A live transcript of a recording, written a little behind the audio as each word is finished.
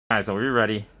Guys, are we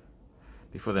ready?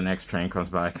 Before the next train comes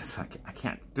by, because I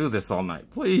can't do this all night.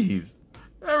 Please,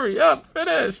 hurry up,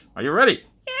 finish. Are you ready?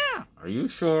 Yeah. Are you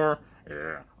sure?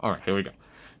 Yeah. All right, here we go.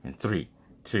 In 3,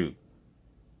 2.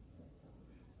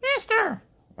 Mister!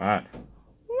 What?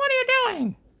 What are you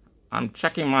doing? I'm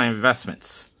checking my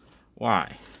investments.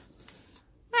 Why?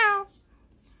 Well,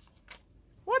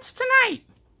 what's tonight?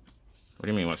 What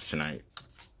do you mean, what's tonight?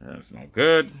 That's no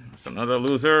good. That's another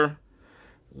loser.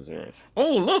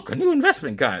 Oh, look, a new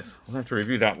investment, guys. We'll have to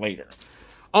review that later.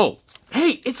 Oh,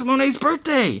 hey, it's Monet's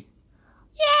birthday.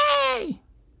 Yay!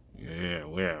 Yeah,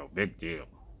 well, big deal.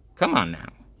 Come on now.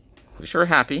 We sure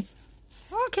happy.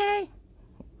 Okay.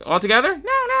 All together?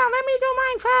 No, let me do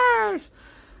mine first.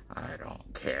 I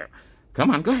don't care.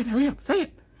 Come on, go ahead, hurry up, say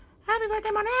it. Happy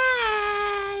birthday,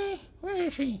 Monet! Where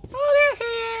is she? Oh, there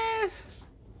she is.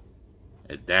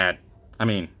 It's Dad. I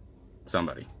mean,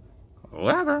 somebody.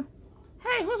 Whoever.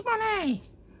 Hey, who's Monet?